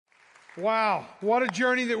Wow, what a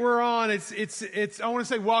journey that we're on. I want to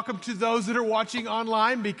say welcome to those that are watching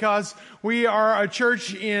online, because we are a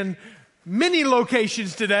church in many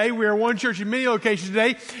locations today. We are one church in many locations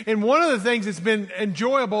today. And one of the things that's been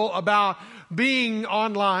enjoyable about being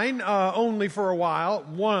online only for a while,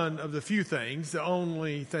 one of the few things, the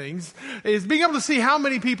only things, is being able to see how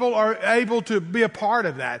many people are able to be a part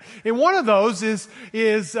of that. And one of those is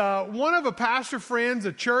one of a pastor friends,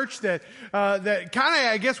 a church that kind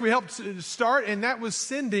of, I guess, we helped start, and that was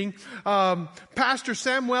sending Pastor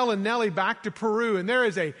Samuel and Nellie back to Peru. And there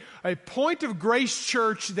is a Point of Grace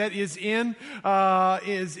church that is in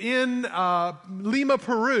Lima,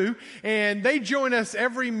 Peru, and they join us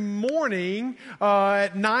every morning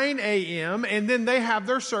at 9 a.m. and then they have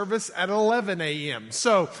their service at 11 a.m.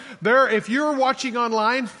 So if you're watching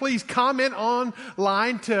online, please comment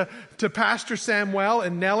online to Pastor Samuel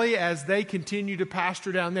and Nellie as they continue to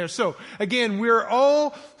pastor down there. So again, we're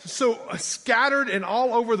all so scattered and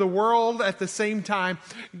all over the world at the same time.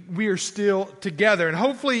 We are still together, and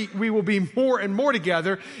hopefully we will be more and more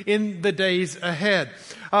together in the days ahead.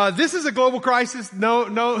 This is a global crisis.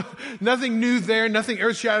 No, nothing new there, nothing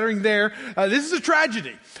earth-shattering there. This is a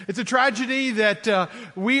tragedy. It's a tragedy that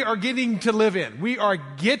we are getting to live in. We are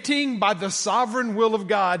getting, by the sovereign will of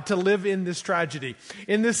God, to live in this tragedy.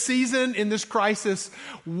 In this season, in this crisis,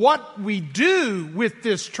 what we do with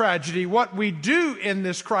this tragedy, what we do in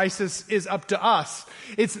this crisis is up to us.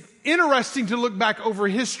 It's interesting to look back over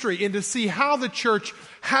history and to see how the church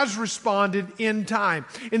has responded in time.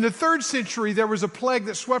 In the 3rd century, there was a plague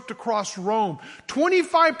that swept across Rome.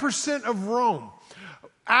 25% of Rome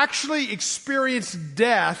actually experienced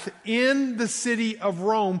death in the city of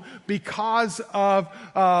Rome because of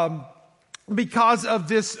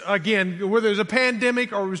this, again, whether it was a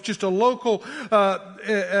pandemic or it was just a local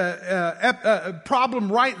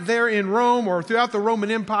problem right there in Rome or throughout the Roman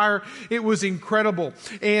Empire. It was incredible.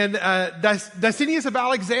 And Dicenius of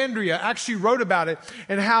Alexandria actually wrote about it,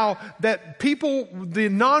 and how that people, the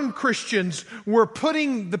non-Christians, were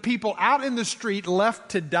putting the people out in the street left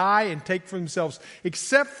to die and take for themselves,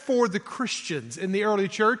 except for the Christians in the early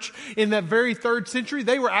church. In that very 3rd century,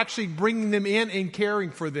 they were actually bringing them in and caring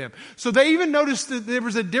for them. So they even noticed that there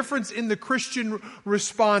was a difference in the Christian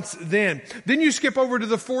response then. Then you skip over to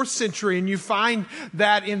the 4th century and you find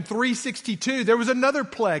that in 362 there was another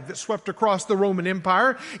plague that swept across the Roman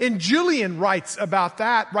Empire. And Julian writes about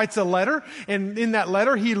that, writes a letter, and in that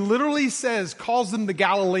letter he literally calls them the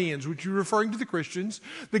Galileans, which you're referring to the Christians.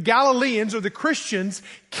 The Galileans, or the Christians,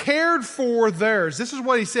 cared for theirs. This is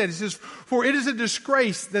what he said. He says, "For it is a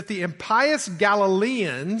disgrace that the impious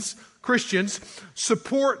Galileans," Christians,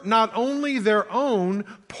 "support not only their own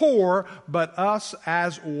poor, but us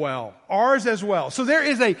as well." Ours as well. So there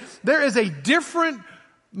is a different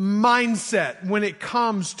mindset when it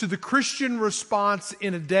comes to the Christian response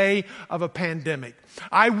in a day of a pandemic.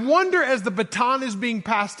 I wonder, as the baton is being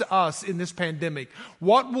passed to us in this pandemic,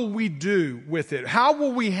 what will we do with it? How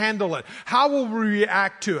will we handle it? How will we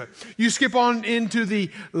react to it? You skip on into the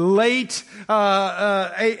late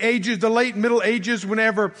ages, the late Middle Ages,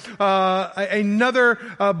 whenever another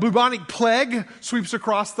bubonic plague sweeps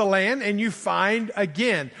across the land, and you find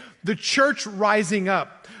again the church rising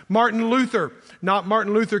up. Martin Luther. Not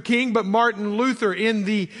Martin Luther King, but Martin Luther in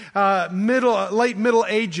the late Middle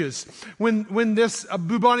Ages, when this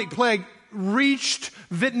bubonic plague reached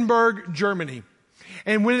Wittenberg, Germany.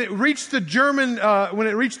 And when it reached the German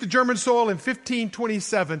soil in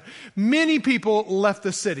 1527, many people left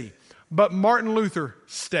the city, but Martin Luther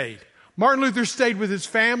stayed. Martin Luther stayed with his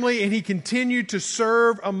family, and he continued to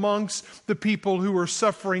serve amongst the people who were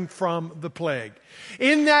suffering from the plague.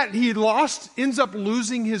 In that, he ends up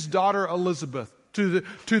losing his daughter Elizabeth to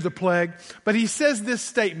the plague. But he says this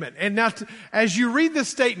statement. And now, as you read this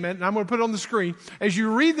statement, and I'm going to put it on the screen, as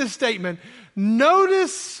you read this statement,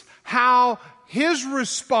 notice how his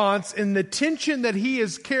response and the tension that he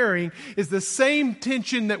is carrying is the same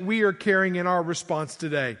tension that we are carrying in our response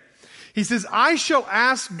today. He says, "I shall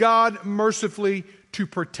ask God mercifully to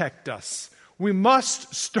protect us." We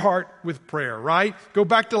must start with prayer, right? Go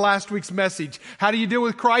back to last week's message. How do you deal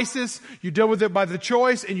with crisis? You deal with it by the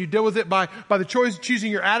choice, and you deal with it by the choice of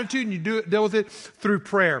choosing your attitude, and you deal with it through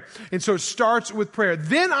prayer. And so it starts with prayer.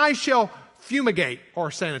 "Then I shall fumigate," or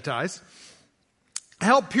sanitize,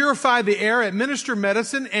 "help purify the air, administer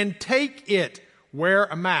medicine, and take it." Wear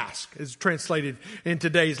a mask, is translated in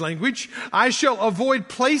today's language. "I shall avoid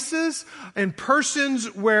places and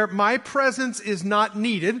persons where my presence is not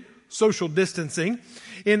needed," social distancing,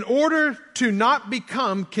 "in order to not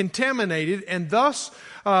become contaminated and thus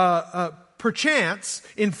perchance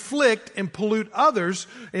inflict and pollute others,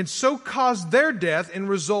 and so cause their death and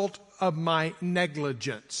result of my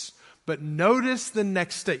negligence. But notice the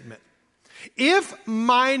next statement. If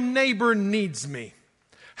my neighbor needs me,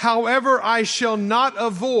 however, I shall not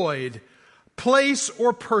avoid place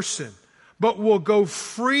or person, but will go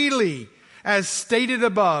freely as stated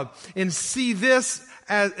above, and see this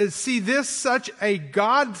such a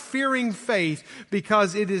God-fearing faith,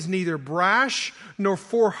 because it is neither brash nor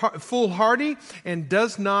foolhardy and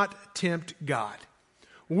does not tempt God.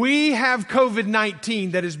 We have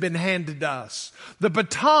COVID-19 that has been handed to us. The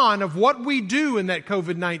baton of what we do in that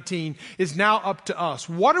COVID-19 is now up to us.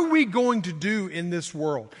 What are we going to do in this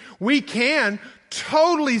world? We can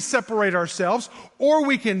totally separate ourselves, or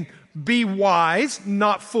we can be wise,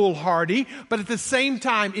 not foolhardy. But at the same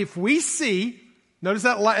time, if we see, notice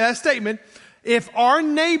that statement, if our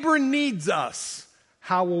neighbor needs us,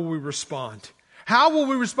 how will we respond? How will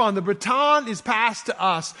we respond? The baton is passed to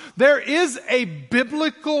us. There is a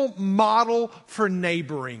biblical model for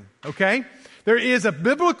neighboring, okay? There is a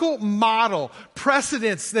biblical model,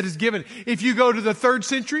 precedence that is given. If you go to the 3rd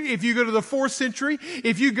century, if you go to the 4th century,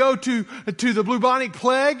 if you go to the bubonic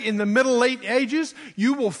plague in the Middle Late Ages,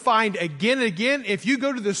 you will find again and again. If you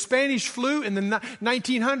go to the Spanish flu in the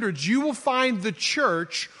 1900s, you will find the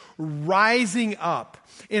church rising up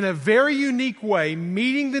in a very unique way,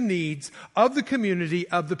 meeting the needs of the community,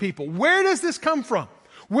 of the people. Where does this come from?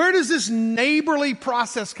 Where does this neighborly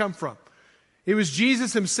process come from? It was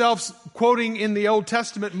Jesus himself quoting in the Old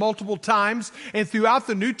Testament multiple times, and throughout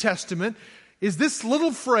the New Testament is this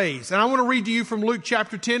little phrase. And I want to read to you from Luke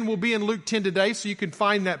chapter 10. We'll be in Luke 10 today, so you can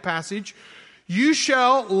find that passage. You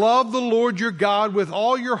shall love the Lord your God with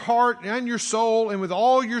all your heart and your soul and with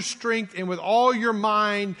all your strength and with all your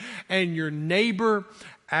mind, and your neighbor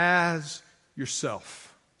as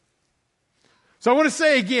yourself. So I want to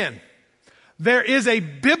say again, there is a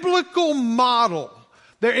biblical model.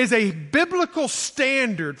 There is a biblical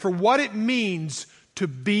standard for what it means to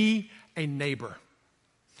be a neighbor.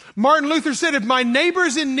 Martin Luther said, if my neighbor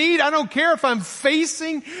is in need, I don't care if I'm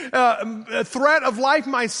facing a threat of life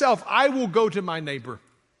myself, I will go to my neighbor.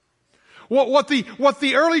 What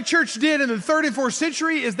the early church did in the 3rd and 4th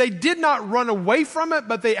century is they did not run away from it,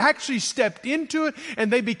 but they actually stepped into it, and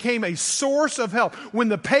they became a source of help. When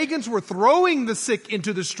the pagans were throwing the sick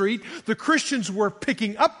into the street, the Christians were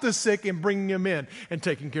picking up the sick and bringing them in and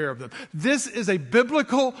taking care of them. This is a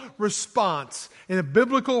biblical response and a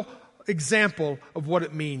biblical example of what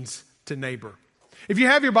it means to neighbor. If you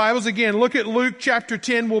have your Bibles, again, look at Luke chapter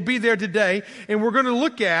 10. We'll be there today, and we're going to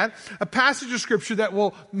look at a passage of Scripture that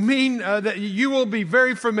will mean that you will be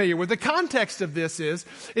very familiar with. The context of this is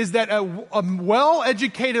that a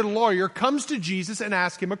well-educated lawyer comes to Jesus and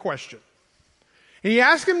asks him a question. And he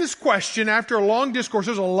asks him this question after a long discourse.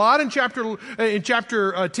 There's a lot in chapter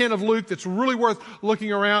 10 of Luke that's really worth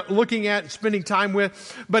looking at and spending time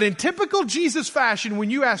with. But in typical Jesus fashion,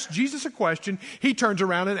 when you ask Jesus a question, he turns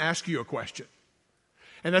around and asks you a question.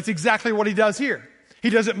 And that's exactly what he does here.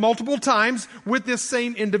 He does it multiple times with this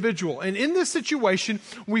same individual. And in this situation,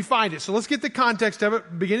 we find it. So let's get the context of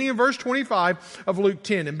it, beginning in verse 25 of Luke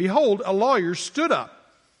 10. And behold, a lawyer stood up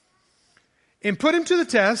and put him to the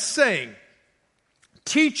test, saying,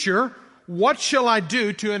 Teacher, what shall I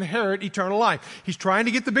do to inherit eternal life? He's trying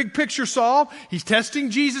to get the big picture solved. He's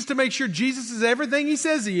testing Jesus to make sure Jesus is everything he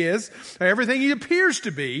says he is, or everything he appears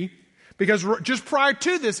to be. Because just prior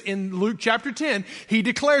to this, in Luke chapter 10, he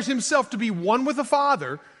declares himself to be one with the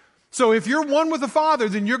Father. So if you're one with the Father,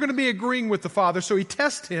 then you're going to be agreeing with the Father. So he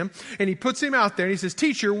tests him, and he puts him out there, and he says,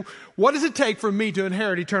 Teacher, what does it take for me to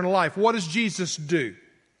inherit eternal life? What does Jesus do?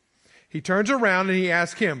 He turns around and he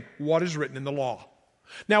asks him, what is written in the law?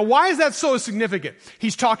 Now, why is that so significant?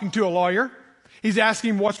 He's talking to a lawyer. He's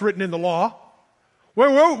asking him what's written in the law.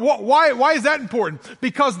 Why is that important?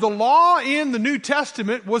 Because the law in the New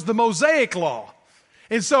Testament was the Mosaic law.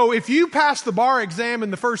 And so if you passed the bar exam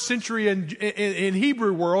in the 1st century in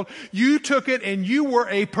Hebrew world, you took it and you were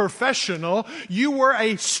a professional. You were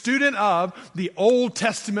a student of the Old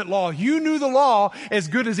Testament law. You knew the law as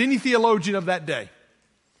good as any theologian of that day.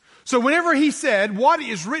 So whenever he said, what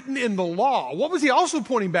is written in the law, what was he also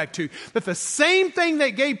pointing back to? That the same thing that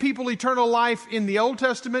gave people eternal life in the Old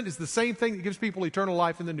Testament is the same thing that gives people eternal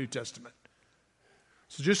life in the New Testament.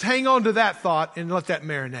 So just hang on to that thought and let that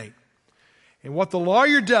marinate. And what the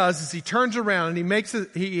lawyer does is he turns around and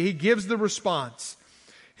he gives the response.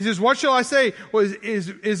 He says, what shall I say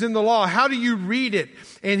is in the law? How do you read it?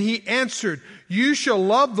 And he answered, you shall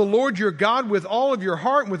love the Lord your God with all of your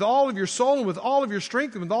heart and with all of your soul and with all of your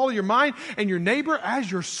strength and with all of your mind, and your neighbor as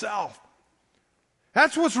yourself.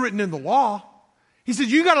 That's what's written in the law. He said,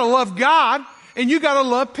 you got to love God and you got to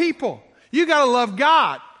love people. You got to love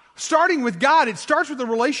God starting with God. It starts with a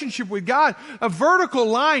relationship with God. A vertical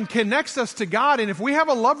line connects us to God. And if we have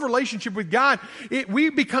a love relationship with God, we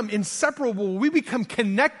become inseparable. We become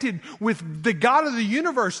connected with the God of the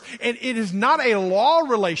universe. And it is not a law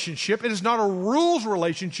relationship. It is not a rules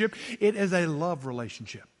relationship. It is a love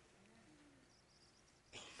relationship.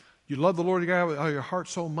 You love the Lord your God with all your heart,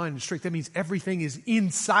 soul, mind, and strength. That means everything is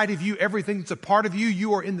inside of you. Everything that's a part of you.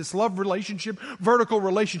 You are in this love relationship, vertical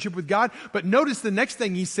relationship with God. But notice the next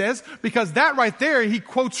thing he says, because that right there, he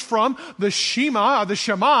quotes from the Shema,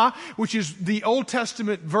 which is the Old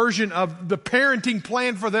Testament version of the parenting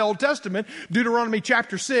plan for the Old Testament. Deuteronomy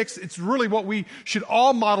chapter 6. It's really what we should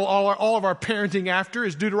all model all of our parenting after,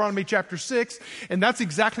 is Deuteronomy chapter 6. And that's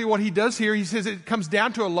exactly what he does here. He says it comes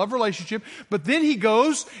down to a love relationship. But then he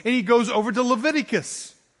goes over to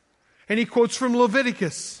Leviticus. And he quotes from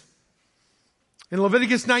Leviticus. In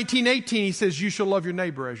Leviticus 19:18, he says, you shall love your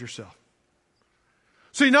neighbor as yourself.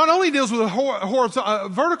 So he not only deals with a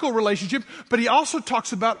vertical relationship, but he also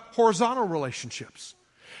talks about horizontal relationships.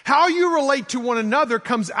 How you relate to one another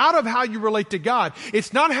comes out of how you relate to God.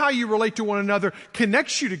 It's not how you relate to one another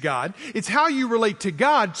connects you to God. It's how you relate to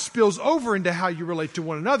God spills over into how you relate to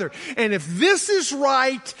one another. And if this is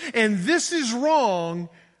right and this is wrong,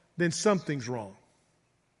 then something's wrong.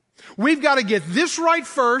 We've got to get this right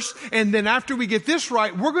first, and then after we get this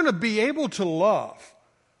right, we're going to be able to love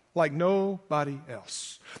like nobody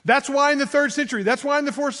else. That's why in the 3rd century, that's why in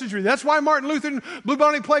the 4th century, that's why Martin Luther and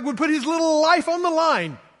bubonic plague would put his little life on the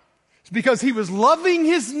line. It's because he was loving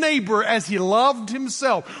his neighbor as he loved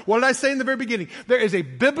himself. What did I say in the very beginning? There is a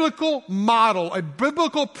biblical model, a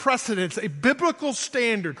biblical precedence, a biblical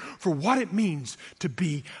standard for what it means to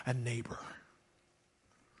be a neighbor.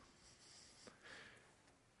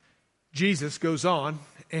 Jesus goes on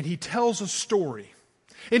and he tells a story.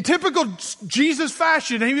 In typical Jesus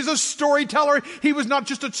fashion, he was a storyteller. He was not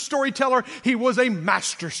just a storyteller, he was a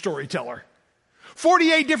master storyteller.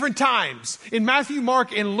 48 different times in Matthew,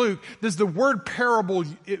 Mark, and Luke does the word parable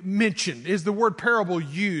mentioned, is the word parable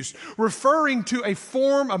used, referring to a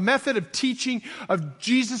form, a method of teaching of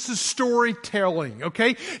Jesus' storytelling,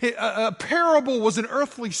 okay? A parable was an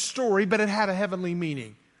earthly story, but it had a heavenly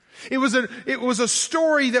meaning. It was a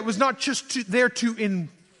story that was not just there to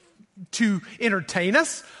entertain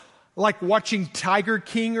us, like watching Tiger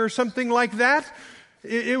King or something like that.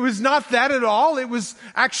 It was not that at all. It was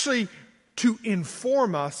actually to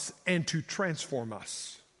inform us and to transform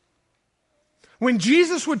us. When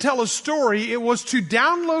Jesus would tell a story, it was to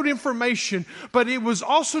download information, but it was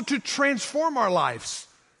also to transform our lives.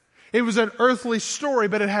 It was an earthly story,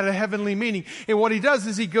 but it had a heavenly meaning. And what he does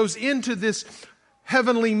is he goes into this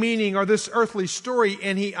heavenly meaning or this earthly story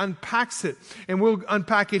and he unpacks it. And we'll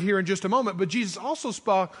unpack it here in just a moment. But Jesus also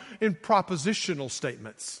spoke in propositional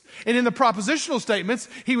statements. And in the propositional statements,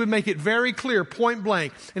 he would make it very clear, point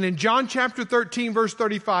blank. And in John chapter 13, verse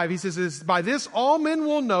 35, he says, by this all men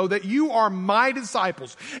will know that you are my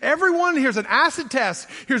disciples. Everyone, here's an acid test.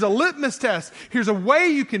 Here's a litmus test. Here's a way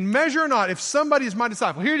you can measure or not if somebody is my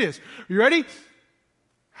disciple. Here it is. You ready?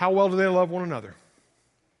 How well do they love one another?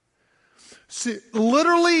 See,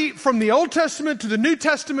 literally from the Old Testament to the New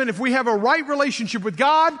Testament, if we have a right relationship with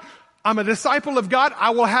God, I'm a disciple of God, I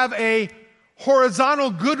will have a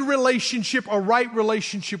horizontal good relationship, a right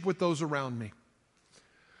relationship with those around me.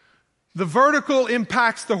 The vertical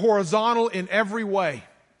impacts the horizontal in every way.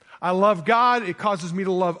 I love God. It causes me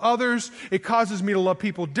to love others. It causes me to love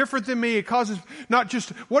people different than me. It causes not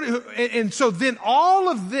just and so then all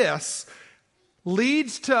of this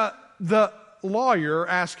leads to the lawyer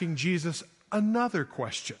asking Jesus another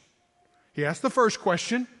question. He asked the first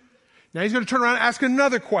question. Now he's going to turn around and ask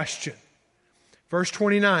another question. Verse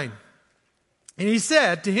 29. And he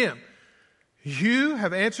said to him, you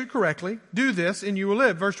have answered correctly. Do this and you will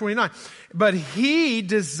live. Verse 29. But he,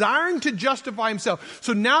 desiring to justify himself.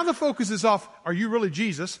 So now the focus is off, are you really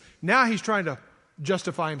Jesus? Now he's trying to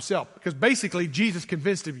justify himself. Because basically Jesus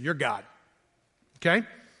convinced him, you're God. Okay?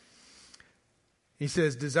 He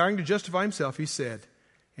says, desiring to justify himself, he said,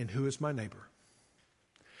 and who is my neighbor?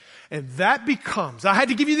 And that becomes, I had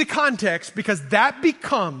to give you the context because that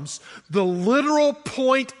becomes the literal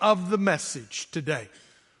point of the message today.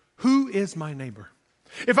 Who is my neighbor?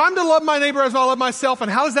 If I'm to love my neighbor as I love myself, and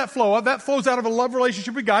how does that flow? That flows out of a love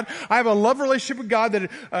relationship with God. I have a love relationship with God that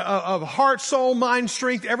of heart, soul, mind,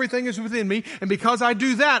 strength, everything is within me. And because I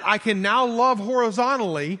do that, I can now love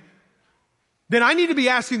horizontally. Then I need to be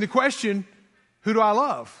asking the question, who do I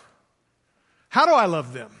love? How do I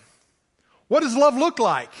love them? What does love look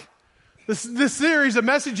like? This series of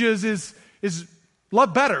messages is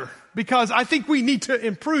love better because I think we need to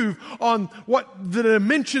improve on what the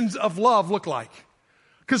dimensions of love look like.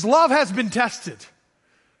 Because love has been tested.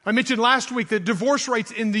 I mentioned last week that divorce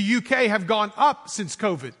rates in the UK have gone up since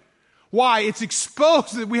COVID. Why? It's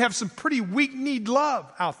exposed that we have some pretty weak-kneed love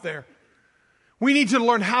out there. We need to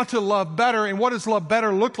learn how to love better. And what does love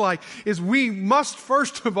better look like? Is we must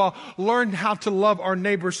first of all learn how to love our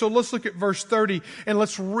neighbor. So let's look at verse 30 and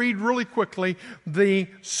let's read really quickly the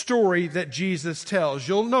story that Jesus tells.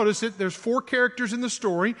 You'll notice it. There's 4 characters in the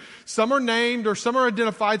story. Some are named or some are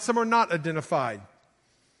identified. Some are not identified.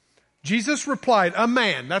 Jesus replied, a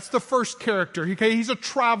man, that's the first character. Okay, he's a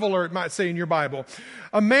traveler, it might say in your Bible.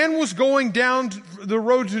 A man was going down the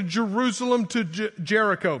road to Jerusalem to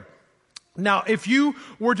Jericho. Now, if you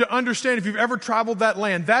were to understand, if you've ever traveled that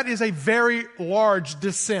land, that is a very large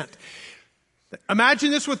descent. Imagine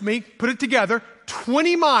this with me, put it together,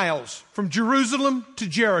 20 miles from Jerusalem to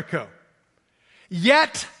Jericho.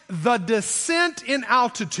 Yet the descent in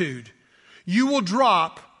altitude, you will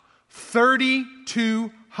drop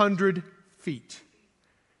 3,200 feet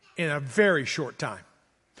in a very short time.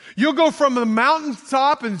 You'll go from the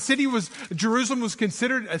mountaintop, and Jerusalem was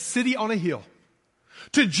considered a city on a hill,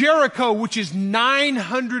 to Jericho, which is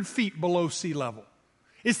 900 feet below sea level.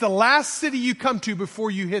 It's the last city you come to before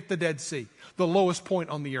you hit the Dead Sea, the lowest point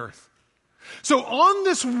on the earth. So on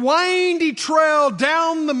this windy trail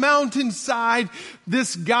down the mountainside,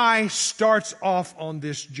 this guy starts off on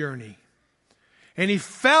this journey. And he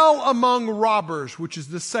fell among robbers, which is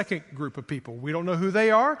the second group of people. We don't know who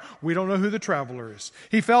they are. We don't know who the traveler is.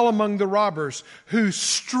 He fell among the robbers who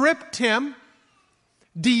stripped him,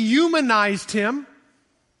 dehumanized him,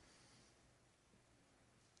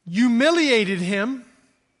 humiliated him,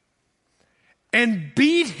 and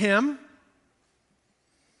beat him,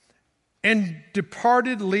 and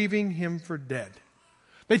departed, leaving him for dead.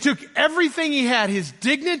 They took everything he had, his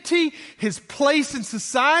dignity, his place in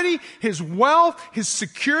society, his wealth, his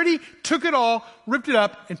security, took it all, ripped it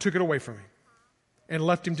up, and took it away from him, and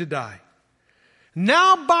left him to die.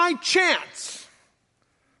 Now by chance,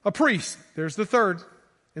 a priest, there's the third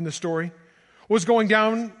in the story, was going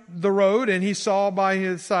down the road, and he saw by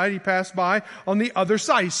his side, he passed by on the other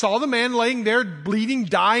side. He saw the man laying there, bleeding,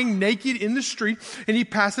 dying, naked in the street, and he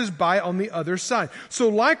passes by on the other side. So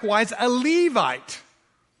likewise, a Levite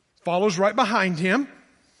follows right behind him,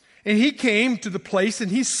 and he came to the place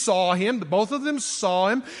and he saw him. Both of them saw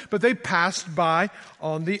him, but they passed by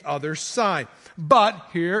on the other side. But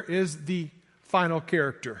here is the final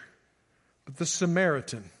character, the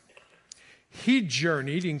Samaritan. He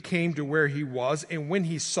journeyed and came to where he was, and when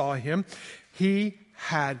he saw him, he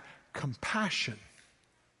had compassion.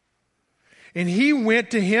 And he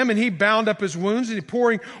went to him, and he bound up his wounds, and he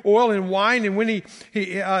pouring oil and wine. And when he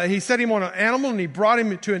set him on an animal, and he brought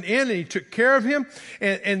him to an inn, and he took care of him.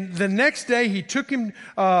 And the next day he took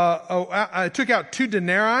out 2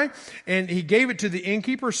 denarii, and he gave it to the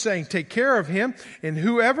innkeeper, saying, "Take care of him, and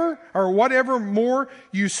whoever or whatever more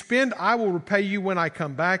you spend, I will repay you when I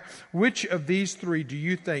come back." Which of these 3 do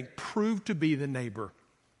you think proved to be the neighbor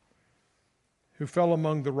who fell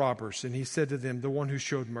among the robbers? And he said to them, "The one who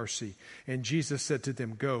showed mercy." And Jesus said to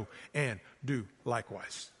them, "Go and do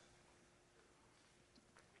likewise."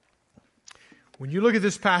 When you look at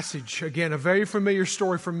this passage, again, a very familiar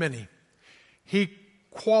story for many, he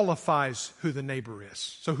qualifies who the neighbor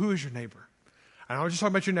is. So who is your neighbor? I'm not just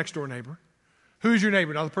talking about your next door neighbor. Who's your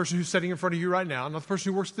neighbor? Not the person who's sitting in front of you right now. Not the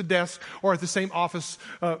person who works at the desk or at the same office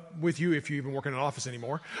with you, if you even work in an office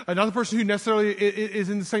anymore. Not the person who necessarily is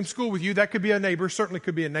in the same school with you. That could be a neighbor, certainly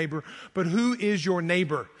could be a neighbor. But who is your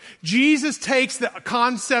neighbor? Jesus takes the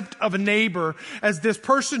concept of a neighbor as this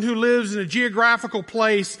person who lives in a geographical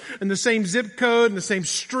place in the same zip code, in the same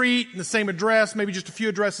street, in the same address, maybe just a few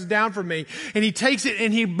addresses down from me. And he takes it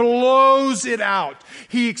and he blows it out.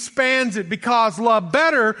 He expands it, because love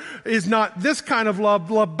better is not this kind of love.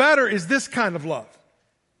 Love better is this kind of love.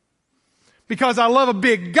 Because I love a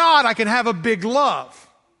big God, I can have a big love.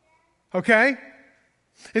 Okay?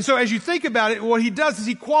 And so as you think about it, what he does is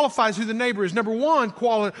he qualifies who the neighbor is. Number one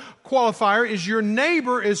qualifier is your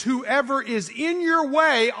neighbor is whoever is in your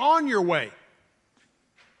way, on your way.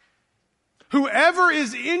 Whoever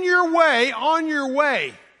is in your way, on your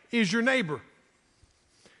way, is your neighbor.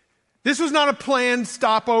 This was not a planned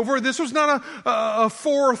stopover. This was not a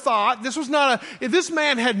forethought. This was not if this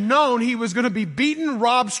man had known he was going to be beaten,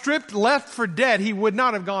 robbed, stripped, left for dead, he would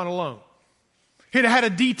not have gone alone. He'd have had a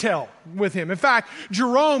detail with him. In fact,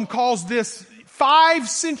 Jerome calls this 5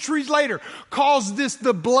 centuries later, calls this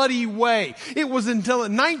the bloody way. It was until the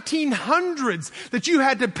 1900s that you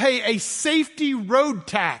had to pay a safety road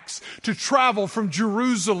tax to travel from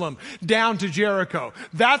Jerusalem down to Jericho.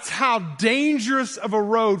 That's how dangerous of a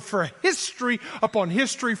road for history upon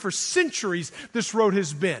history for centuries this road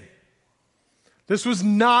has been. This was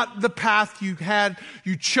not the path you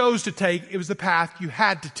chose to take. It was the path you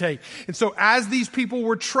had to take. And so as these people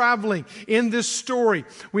were traveling in this story,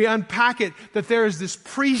 we unpack it that there is this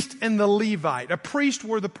priest and the Levite. A priest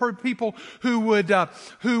were the people who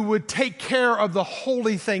would take care of the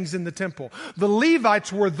holy things in the temple. The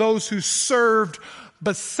Levites were those who served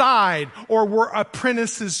beside or were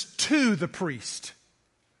apprentices to the priest.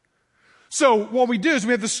 So what we do is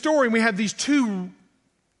we have the story and we have these two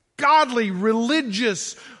godly,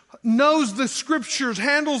 religious, knows the scriptures,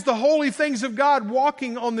 handles the holy things of God,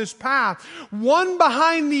 walking on this path, one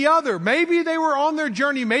behind the other. Maybe they were on their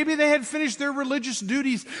journey. Maybe they had finished their religious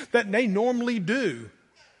duties that they normally do.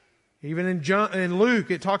 Even in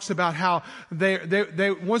Luke, it talks about how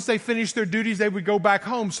they once they finished their duties, they would go back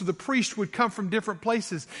home. So the priest would come from different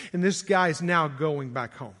places, and this guy is now going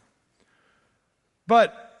back home.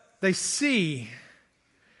 But they see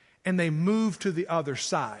and they move to the other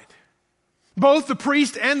side. Both the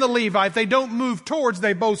priest and the Levite, they don't move towards,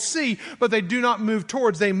 they both see, but they do not move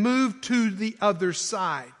towards. They move to the other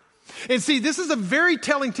side. And see, this is a very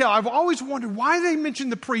telling tale. I've always wondered why they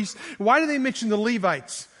mention the priests, why do they mention the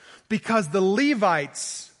Levites? Because the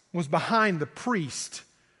Levites was behind the priest.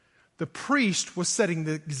 The priest was setting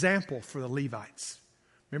the example for the Levites.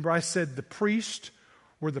 Remember I said the priests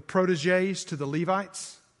were the proteges to the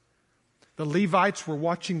Levites? The Levites were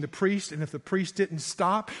watching the priest, and if the priest didn't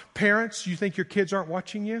stop, parents, you think your kids aren't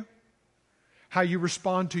watching you? How you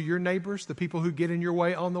respond to your neighbors, the people who get in your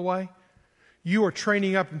way on the way? You are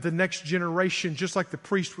training up the next generation, just like the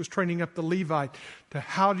priest was training up the Levite, to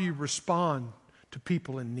how do you respond to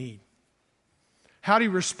people in need? How do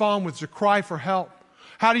you respond with the cry for help?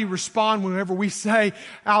 How do you respond whenever we say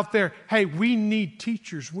out there, hey, we need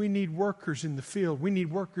teachers, we need workers in the field, we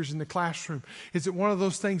need workers in the classroom? Is it one of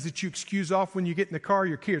those things that you excuse off when you get in the car?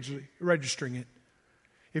 Your kids are registering it.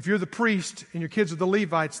 If you're the priest and your kids are the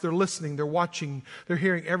Levites, they're listening, they're watching, they're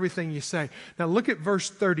hearing everything you say. Now look at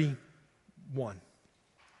verse 31.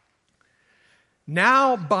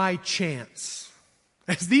 Now by chance,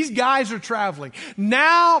 as these guys are traveling,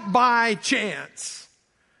 now by chance.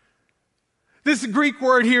 This Greek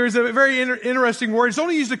word here is a very interesting word. It's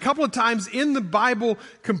only used a couple of times in the Bible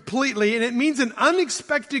completely, and it means an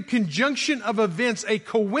unexpected conjunction of events, a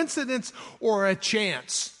coincidence or a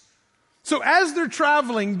chance. So as they're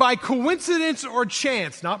traveling, by coincidence or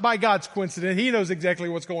chance, not by God's coincidence, He knows exactly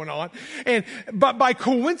what's going on, but by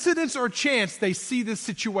coincidence or chance, they see this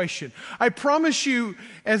situation. I promise you,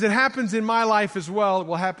 as it happens in my life as well, it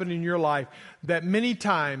will happen in your life, that many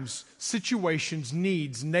times situations,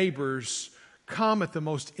 needs, neighbors, come at the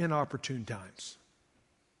most inopportune times.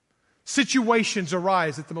 Situations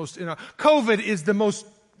arise at the most COVID is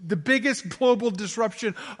the biggest global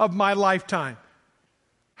disruption of my lifetime.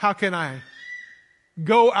 How can I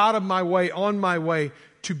go out of my way, on my way,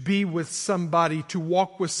 to be with somebody, to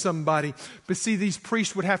walk with somebody? But see, these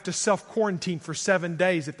priests would have to self-quarantine for 7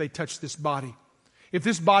 days if they touched this body. If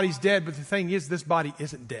this body's dead, but the thing is, this body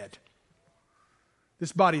isn't dead.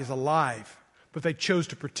 This body is alive, but they chose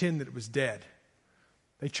to pretend that it was dead.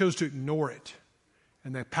 They chose to ignore it,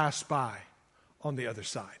 and they passed by on the other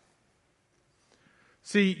side.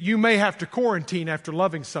 See, you may have to quarantine after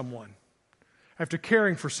loving someone, after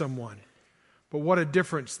caring for someone, but what a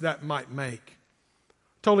difference that might make.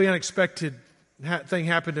 Totally unexpected thing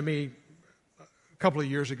happened to me a couple of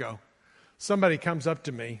years ago. Somebody comes up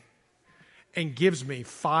to me and gives me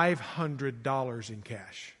 $500 in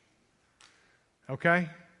cash. Okay?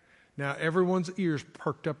 Now everyone's ears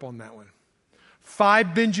perked up on that one.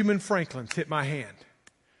 5 Benjamin Franklins hit my hand.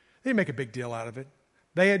 They didn't make a big deal out of it.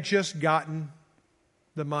 They had just gotten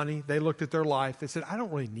the money. They looked at their life. They said, I don't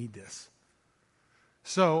really need this.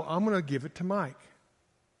 So I'm going to give it to Mike.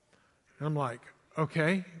 And I'm like,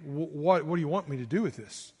 okay, what do you want me to do with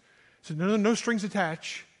this? I said, no strings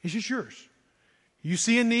attached. It's just yours. You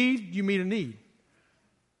see a need, you meet a need.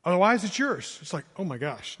 Otherwise, it's yours. It's like, oh my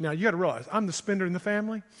gosh. Now, you got to realize, I'm the spender in the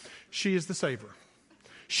family. She is the saver.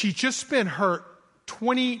 She just spent her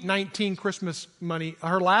 2019 Christmas money,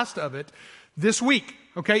 her last of it, this week.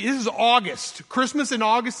 Okay, this is August. Christmas in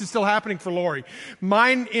August is still happening for Lori.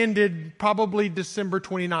 Mine ended probably December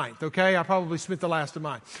 29th, okay? I probably spent the last of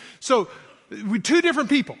mine. So, with 2 different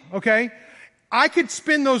people, okay? I could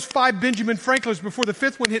spend those 5 Benjamin Franklins before the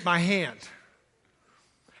 5th one hit my hand.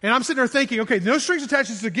 And I'm sitting there thinking, okay, no strings attached.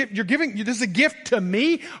 This is a gift. This is a gift to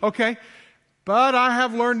me. Okay. But I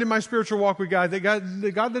have learned in my spiritual walk with God that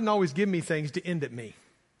God didn't always give me things to end at me.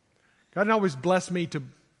 God didn't always bless me to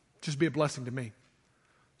just be a blessing to me.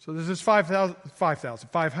 So there's this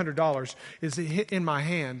 $500 is in my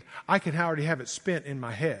hand. I can already have it spent in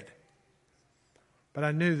my head. But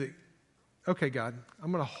I knew that, okay, God,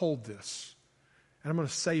 I'm going to hold this. And I'm going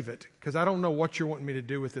to save it because I don't know what you're wanting me to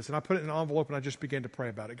do with this. And I put it in an envelope and I just began to pray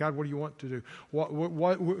about it. God, what do you want to do?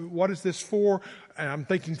 What is this for? And I'm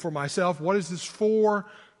thinking for myself, what is this for?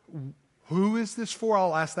 Who is this for?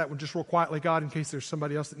 I'll ask that one just real quietly, God, in case there's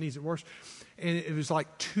somebody else that needs it worse. And it was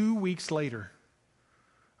like 2 weeks later,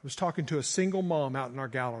 I was talking to a single mom out in our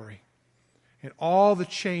gallery. And all the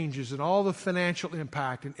changes and all the financial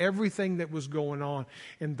impact and everything that was going on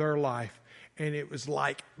in their life. And it was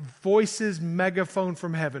like voices, megaphone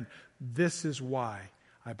from heaven. This is why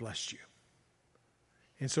I blessed you.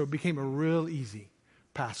 And so it became a real easy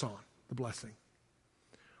pass on the blessing.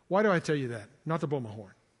 Why do I tell you that? Not to blow my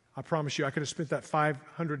horn. I promise you I could have spent that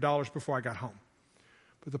 $500 before I got home.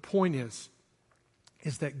 But the point is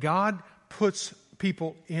that God puts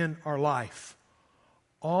people in our life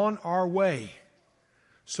on our way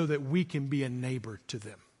so that we can be a neighbor to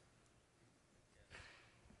them.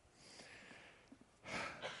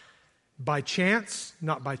 By chance,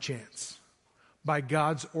 not by chance. By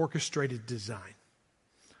God's orchestrated design.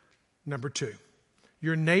 Number 2,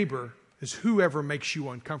 your neighbor is whoever makes you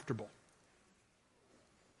uncomfortable.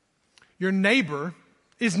 Your neighbor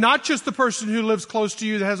is not just the person who lives close to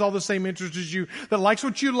you that has all the same interests as you, that likes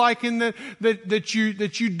what you like and that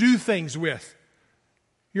you do things with.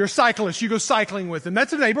 You're a cyclist, you go cycling with them.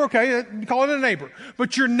 That's a neighbor, okay, call it a neighbor.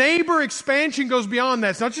 But your neighbor expansion goes beyond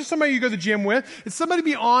that. It's not just somebody you go to the gym with, it's somebody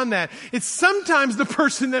beyond that. It's sometimes the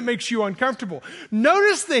person that makes you uncomfortable.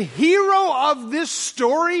 Notice the hero of this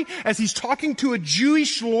story, as he's talking to a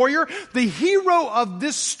Jewish lawyer, the hero of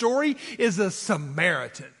this story is a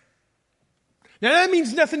Samaritan. Now that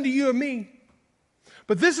means nothing to you and me,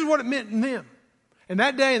 but this is what it meant in them, in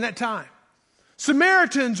that day and that time.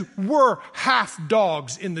 Samaritans were half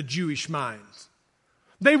dogs in the Jewish minds.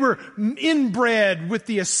 They were inbred with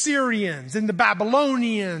the Assyrians and the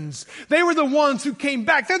Babylonians. They were the ones who came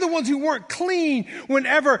back. They're the ones who weren't clean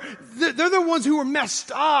whenever. They're the ones who were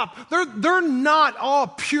messed up. They're not all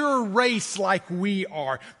pure race like we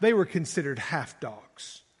are. They were considered half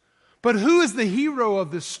dogs. But who is the hero of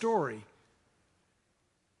this story?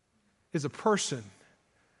 Is a person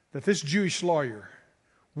that this Jewish lawyer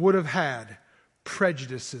would have had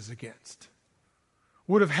prejudices against,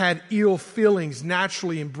 would have had ill feelings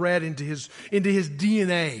naturally inbred into his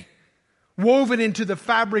DNA, woven into the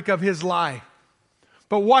fabric of his life.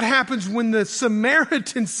 But what happens when the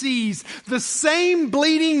Samaritan sees the same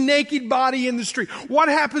bleeding naked body in the street? What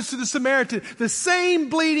happens to the Samaritan? The same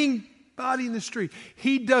bleeding body in the street.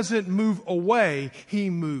 He doesn't move away, he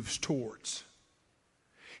moves towards.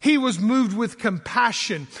 He was moved with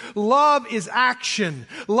compassion. Love is action.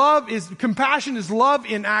 Compassion is love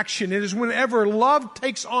in action. It is whenever love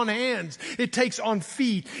takes on hands, it takes on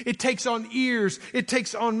feet, it takes on ears, it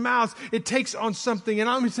takes on mouths, it takes on something. And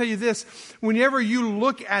I'm going to tell you this, whenever you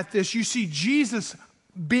look at this, you see Jesus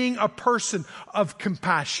being a person of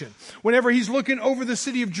compassion. Whenever he's looking over the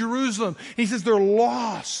city of Jerusalem, he says they're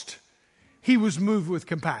lost. He was moved with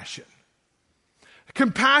compassion.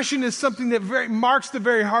 Compassion is something that marks the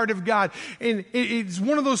very heart of God. And it's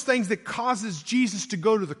one of those things that causes Jesus to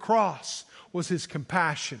go to the cross, was his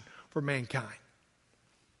compassion for mankind.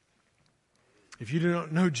 If you do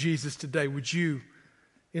not know Jesus today, would you,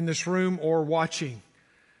 in this room or watching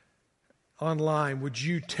online, would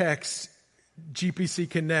you text GPC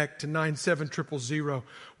Connect to 97000?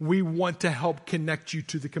 We want to help connect you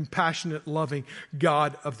to the compassionate, loving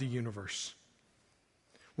God of the universe.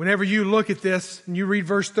 Whenever you look at this and you read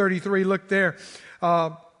verse 33, look there.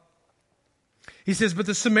 He says, but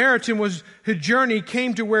the Samaritan his journey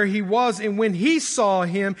came to where he was, and when he saw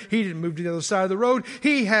him, he didn't move to the other side of the road.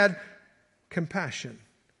 He had compassion.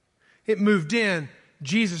 It moved in.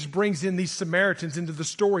 Jesus brings in these Samaritans into the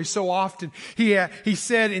story so often. He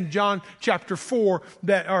said in John chapter 4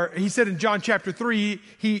 he said in John chapter 3,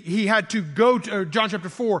 he had to go to, or John chapter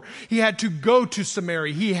 4, he had to go to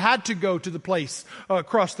Samaria. He had to go to the place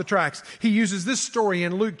across the tracks. He uses this story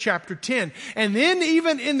in Luke chapter 10. And then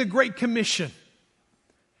even in the Great Commission,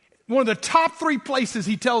 one of the top 3 places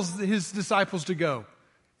he tells his disciples to go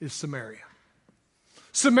is Samaria.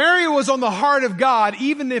 Samaria was on the heart of God,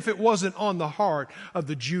 even if it wasn't on the heart of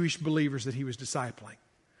the Jewish believers that he was discipling.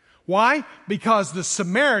 Why? Because the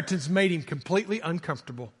Samaritans made him completely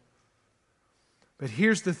uncomfortable. But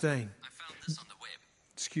here's the thing. I found this on the web.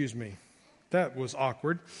 Excuse me. That was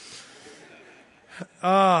awkward.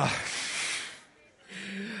 Samaritan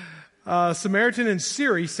and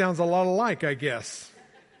Siri sounds a lot alike, I guess.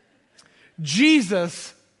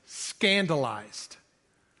 Jesus scandalized.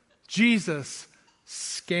 Jesus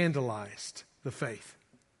scandalized the faith.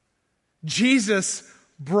 Jesus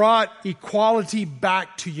brought equality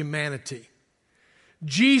back to humanity.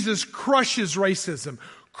 Jesus crushes racism,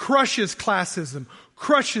 crushes classism,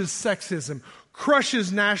 crushes sexism,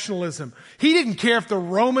 crushes nationalism. He didn't care if the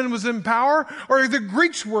Roman was in power or if the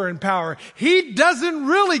Greeks were in power. He doesn't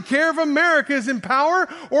really care if America is in power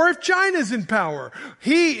or if China is in power.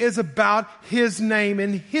 He is about His name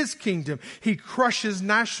and His kingdom. He crushes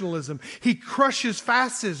nationalism. He crushes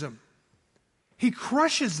fascism. He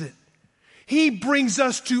crushes it. He brings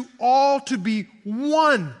us to all to be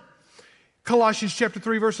one. Colossians chapter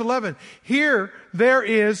 3, verse 11. Here there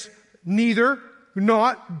is neither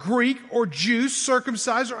not Greek or Jew,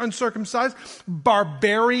 circumcised or uncircumcised,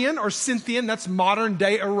 barbarian or Scythian, that's modern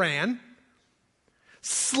day Iran,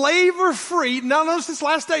 slave or free. Now notice this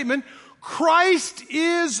last statement. Christ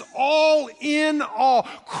is all in all.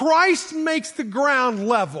 Christ makes the ground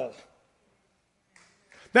level.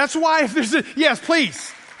 That's why if there's yes,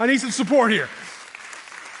 please, I need some support here.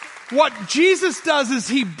 What Jesus does is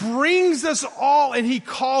He brings us all and He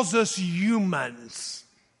calls us humans.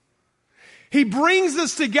 He brings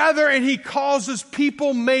us together and He calls us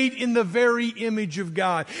people made in the very image of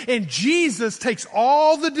God. And Jesus takes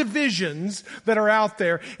all the divisions that are out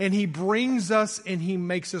there and He brings us and He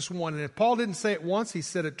makes us one. And if Paul didn't say it once, he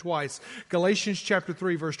said it twice. Galatians chapter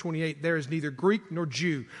 3, verse 28, there is neither Greek nor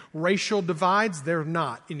Jew. Racial divides, they're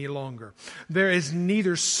not any longer. There is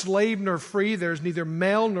neither slave nor free. There is neither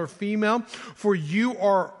male nor female. For you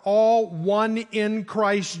are all one in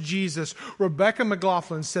Christ Jesus. Rebecca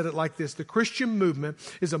McLaughlin said it like this. The Christian movement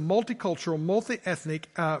is a multicultural, multi-ethnic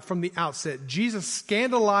from the outset. Jesus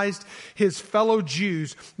scandalized His fellow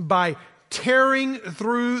Jews by tearing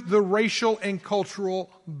through the racial and cultural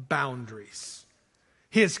boundaries.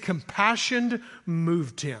 His compassion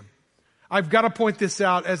moved Him. I've got to point this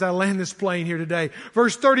out as I land this plane here today.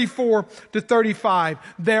 Verse 34 to 35,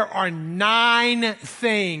 there are 9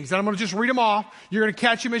 things. And I'm going to just read them off. You're going to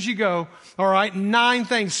catch them as you go. All right, 9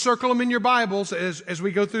 things. Circle them in your Bibles as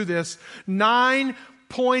we go through this. 9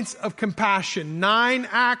 points of compassion. 9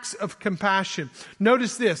 acts of compassion.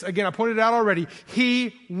 Notice this. Again, I pointed it out already.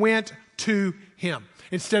 He went to Him.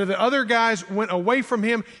 Instead of the other guys went away from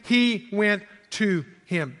Him, He went to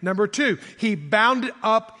Him. Number 2, He bound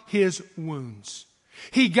up His wounds.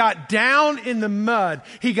 He got down in the mud.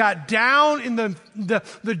 He got down in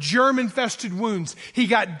the germ-infested wounds. He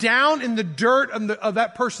got down in the dirt of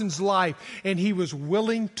that person's life, and He was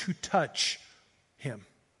willing to touch him.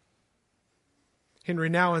 Henry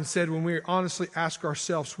Nouwen said, when we honestly ask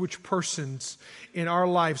ourselves which persons in our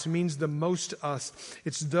lives means the most to us,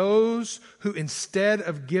 it's those who, instead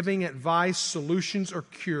of giving advice, solutions, or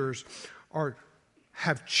cures,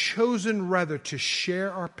 have chosen rather to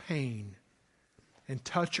share our pain and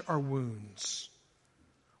touch our wounds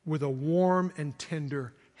with a warm and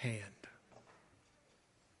tender hand.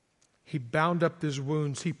 He bound up His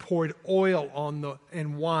wounds. He poured oil on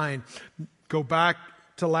and wine. Go back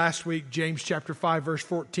to last week, James chapter 5, verse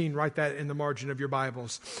 14. Write that in the margin of your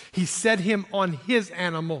Bibles. He set him on his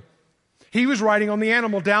animal. He was riding on the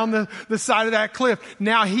animal down the side of that cliff.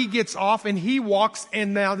 Now he gets off and he walks,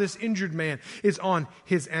 and now this injured man is on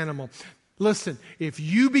his animal. Listen, if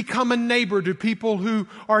you become a neighbor to people who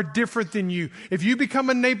are different than you, if you become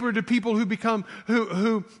a neighbor to people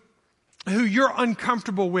who you're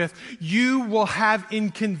uncomfortable with, you will have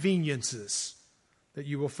inconveniences that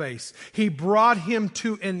you will face. He brought him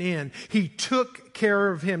to an end. He took care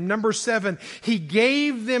of him. Number 7, He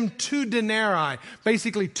gave them 2 denarii,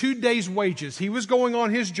 basically 2 days' wages. He was going on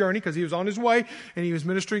his journey because he was on his way and He was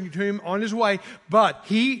ministering to him on his way, but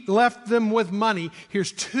He left them with money.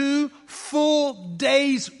 Here's 2 full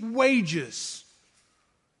days' wages.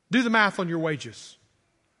 Do the math on your wages.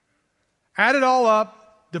 Add it all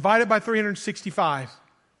up, divide it by 365.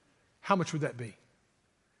 How much would that be?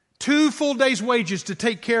 2 full days' wages to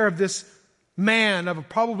take care of this man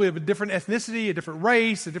probably of a different ethnicity, a different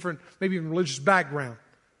race, a different, maybe even religious background.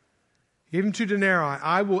 He gave him 2 denarii.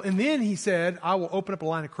 And then He said, I will open up a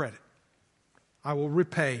line of credit. I will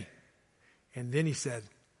repay. And then He said,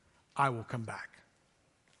 I will come back.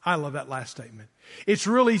 I love that last statement. It's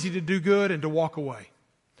real easy to do good and to walk away.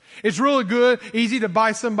 It's really easy to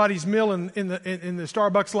buy somebody's meal in the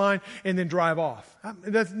Starbucks line and then drive off.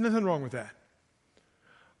 There's nothing wrong with that.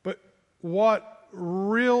 What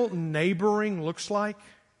real neighboring looks like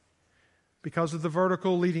because of the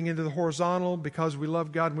vertical leading into the horizontal, because we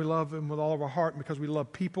love God and we love Him with all of our heart, and because we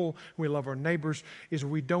love people and we love our neighbors, is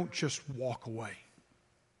we don't just walk away.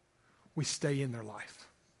 We stay in their life.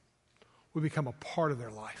 We become a part of their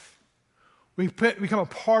life. We become a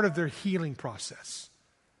part of their healing process.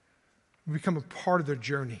 We become a part of their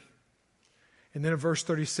journey. And then in verse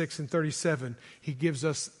 36 and 37, he gives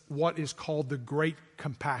us what is called the Great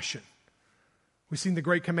Compassion. We've seen the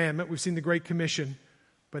Great Commandment, we've seen the Great Commission,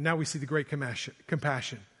 but now we see the Great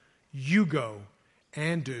Compassion. You go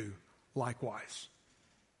and do likewise.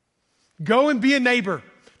 Go and be a neighbor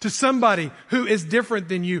to somebody who is different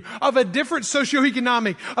than you, of a different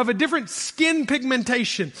socioeconomic, of a different skin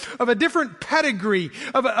pigmentation, of a different pedigree,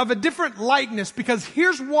 of a different likeness. Because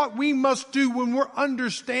here's what we must do when we're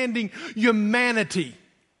understanding humanity,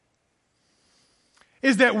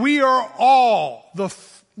 is that we are all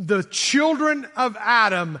the children of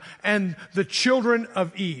Adam and the children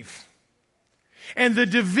of Eve. And the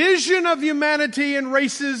division of humanity and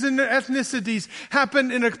races and ethnicities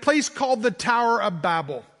happened in a place called the Tower of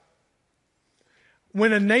Babel,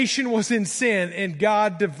 when a nation was in sin and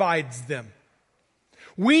God divides them.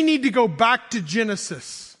 We need to go back to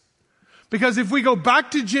Genesis. Because if we go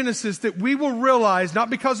back to Genesis, that we will realize, not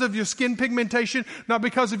because of your skin pigmentation, not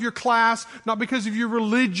because of your class, not because of your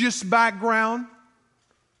religious background,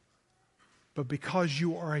 but because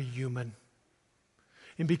you are a human.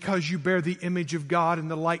 And because you bear the image of God and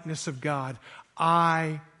the likeness of God,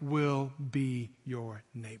 I will be your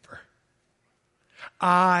neighbor.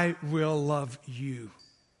 I will love you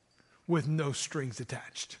with no strings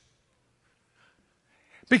attached.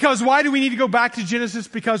 Because why do we need to go back to Genesis?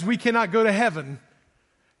 Because we cannot go to heaven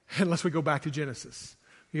unless we go back to Genesis.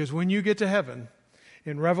 Because when you get to heaven,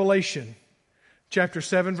 in Revelation chapter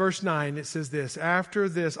 7, verse 9, it says this: after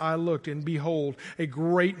this I looked, and behold, a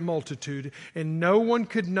great multitude, and no one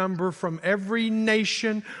could number, from every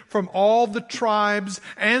nation, from all the tribes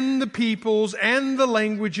and the peoples and the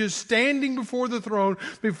languages, standing before the throne,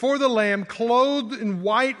 before the Lamb, clothed in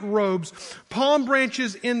white robes, palm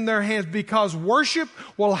branches in their hands, because worship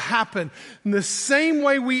will happen. In the same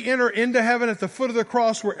way we enter into heaven at the foot of the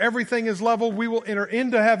cross, where everything is level, we will enter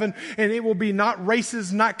into heaven, and it will be not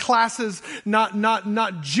races, not classes, not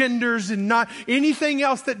genders, and not anything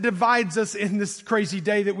else that divides us in this crazy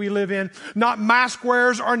day that we live in. Not mask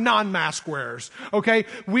wearers or non-mask wearers. Okay?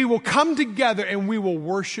 We will come together and we will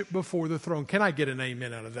worship before the throne. Can I get an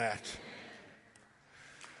amen out of that?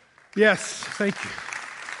 Yes, thank you.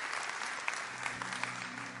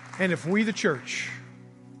 And if we, the church,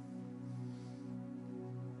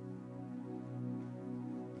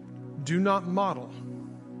 do not model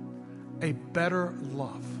a better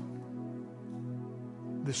love,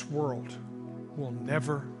 this world will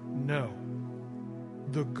never know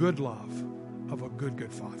the good love of a good,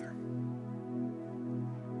 good Father.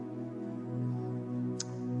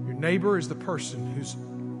 Your neighbor is the person who's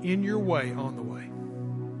in your way, on the way.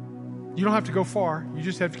 You don't have to go far. You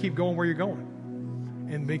just have to keep going where you're going.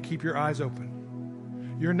 And then keep your eyes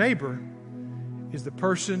open. Your neighbor is the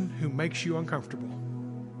person who makes you uncomfortable.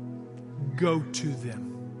 Go to them.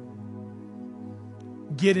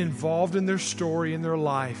 Get involved in their story, in their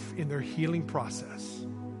life, in their healing process.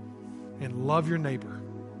 And love your neighbor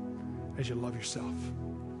as you love yourself.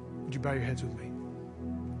 Would you bow your heads with me?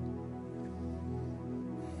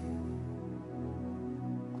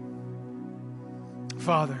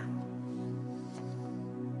 Father,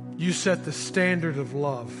 you set the standard of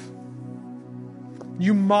love.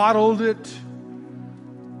 You modeled it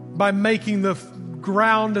by making the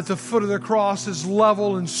ground at the foot of the cross is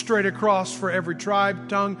level and straight across for every tribe,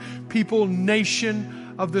 tongue, people,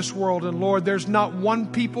 nation of this world. And Lord, there's not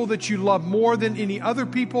one people that you love more than any other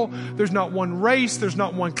people. There's not one race. There's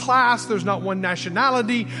not one class. There's not one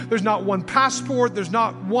nationality. There's not one passport. There's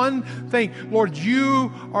not one thing. Lord,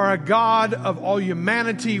 you are a God of all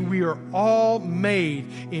humanity. We are all made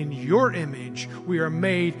in your image. We are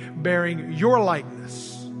made bearing your likeness.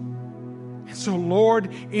 So,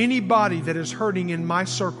 Lord, anybody that is hurting in my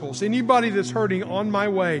circles, anybody that's hurting on my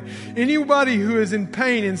way, anybody who is in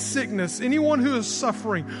pain and sickness, anyone who is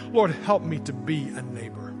suffering, Lord, help me to be a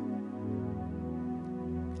neighbor.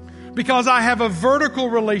 Because I have a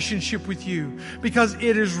vertical relationship with you, because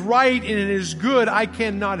it is right and it is good, I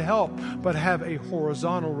cannot help but have a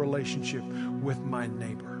horizontal relationship with my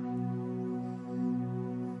neighbor.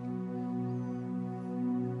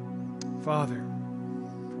 Father,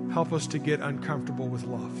 help us to get uncomfortable with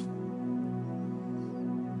love.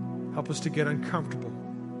 Help us to get uncomfortable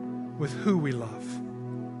with who we love.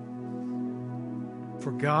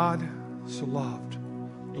 For God so loved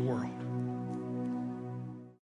the world